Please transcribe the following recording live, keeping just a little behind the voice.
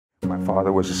My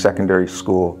father was a secondary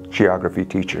school geography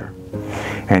teacher,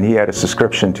 and he had a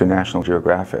subscription to National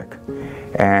Geographic,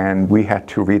 and we had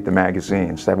to read the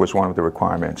magazines. That was one of the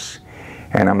requirements.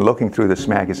 And I'm looking through this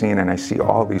magazine and I see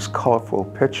all these colorful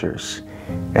pictures,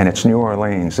 and it's New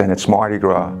Orleans and it's Mardi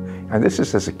Gras. And this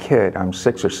is as a kid, I'm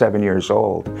 6 or 7 years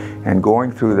old, and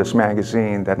going through this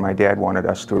magazine that my dad wanted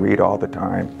us to read all the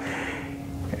time.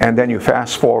 And then you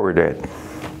fast forward it.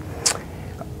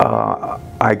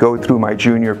 I go through my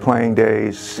junior playing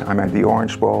days. I'm at the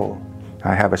Orange Bowl.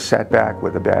 I have a setback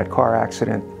with a bad car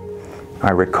accident. I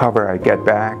recover, I get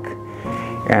back,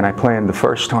 and I play in the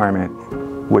first tournament,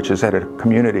 which is at a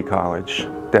community college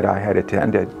that I had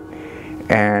attended.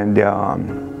 And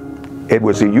it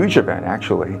was a huge event,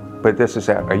 actually, but this is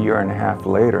a year and a half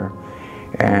later,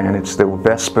 and it's the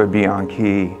Vespa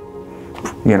Bianchi,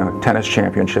 tennis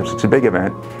championships. It's a big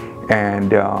event,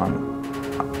 and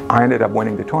I ended up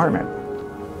winning the tournament.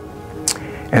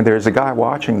 And there's a guy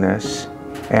watching this,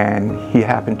 and he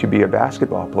happened to be a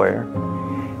basketball player,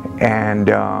 and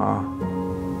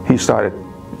he started,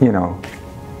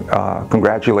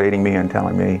 congratulating me and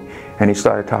telling me, and he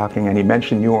started talking, and he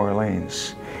mentioned New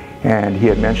Orleans, and he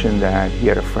had mentioned that he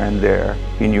had a friend there,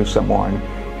 he knew someone,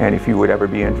 and if you would ever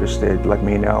be interested, let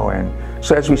me know. And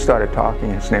so as we started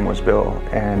talking, his name was Bill,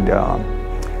 and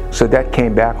so that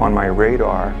came back on my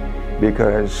radar,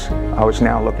 because I was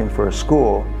now looking for a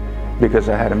school because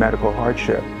I had a medical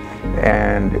hardship.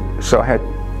 And so I had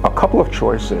a couple of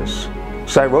choices.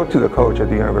 So I wrote to the coach at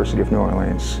the University of New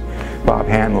Orleans, Bob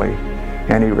Hanley,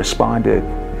 and he responded,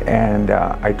 and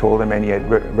I told him, and he had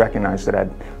recognized that I'd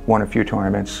won a few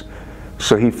tournaments.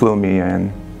 So he flew me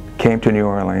in, came to New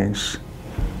Orleans,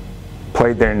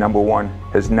 played there number one.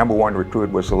 His number one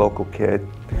recruit was a local kid,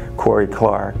 Corey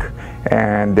Clark,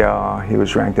 and he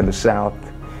was ranked in the South.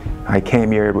 I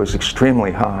came here, it was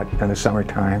extremely hot in the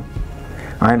summertime.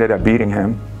 I ended up beating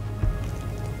him.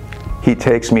 He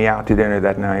takes me out to dinner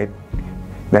that night.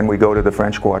 Then we go to the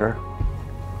French Quarter.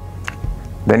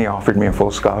 Then he offered me a full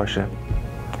scholarship.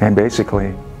 And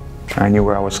basically, I knew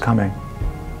where I was coming.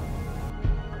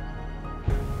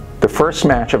 The first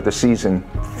match of the season,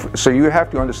 so you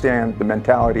have to understand the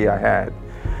mentality I had.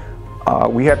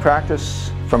 We had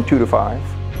practice from 2 to 5.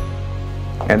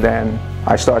 And then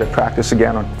I started practice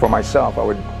again for myself. I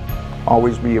would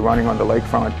always be running on the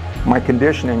lakefront. My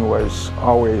conditioning was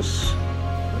always,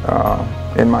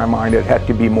 in my mind, it had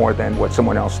to be more than what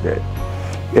someone else did.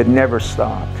 It never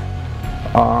stopped.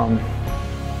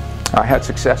 I had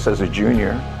success as a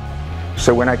junior.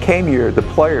 So when I came here, the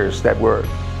players that were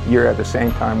here at the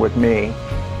same time with me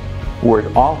were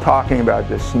all talking about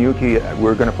this new kid. We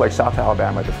were going to play South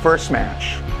Alabama, the first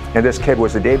match. And this kid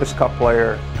was a Davis Cup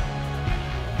player.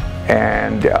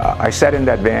 And I sat in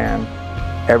that van,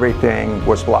 everything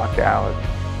was blocked out.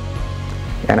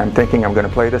 And I'm thinking, I'm going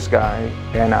to play this guy.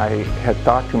 And I had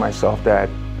thought to myself that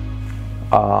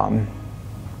I'm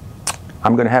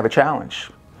going to have a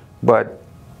challenge. But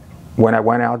when I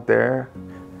went out there,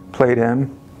 played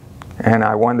him, and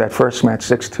I won that first match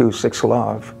 6-2,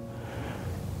 6-love,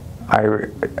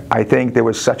 I think there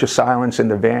was such a silence in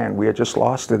the van. We had just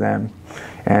lost to them.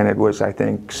 And it was, I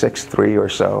think, 6-3 or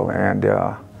so. And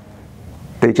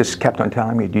they just kept on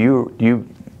telling me, do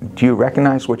you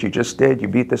recognize what you just did? You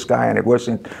beat this guy and it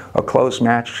wasn't a close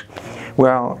match.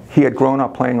 Well, he had grown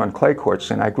up playing on clay courts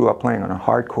and I grew up playing on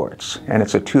hard courts. And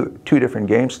it's two different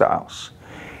game styles.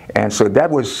 And so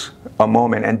that was a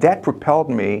moment, and that propelled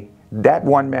me. That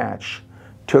one match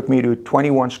took me to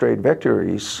 21 straight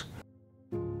victories.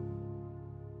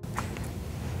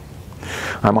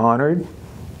 I'm honored,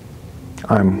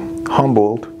 I'm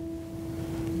humbled,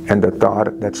 and the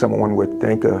thought that someone would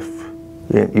think of,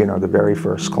 the very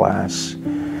first class.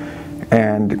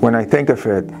 And when I think of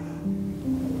it,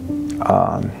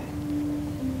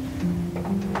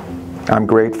 I'm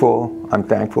grateful, I'm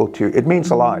thankful to, it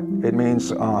means a lot. It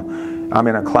means I'm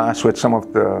in a class with some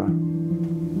of the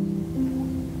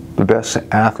best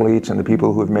athletes and the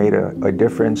people who have made a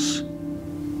difference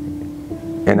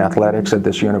in athletics at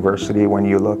this university. When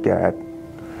you look at,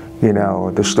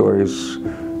 the stories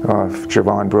of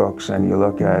Javon Brooks, and you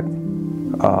look at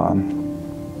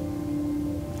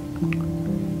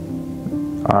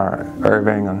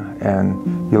Irving,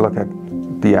 and you look at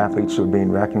the athletes who are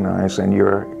being recognized, and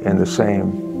you're in the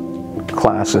same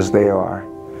class as they are.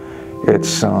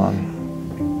 It's,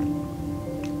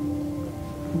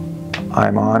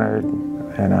 I'm honored,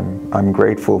 and I'm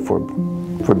grateful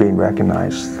for being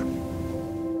recognized.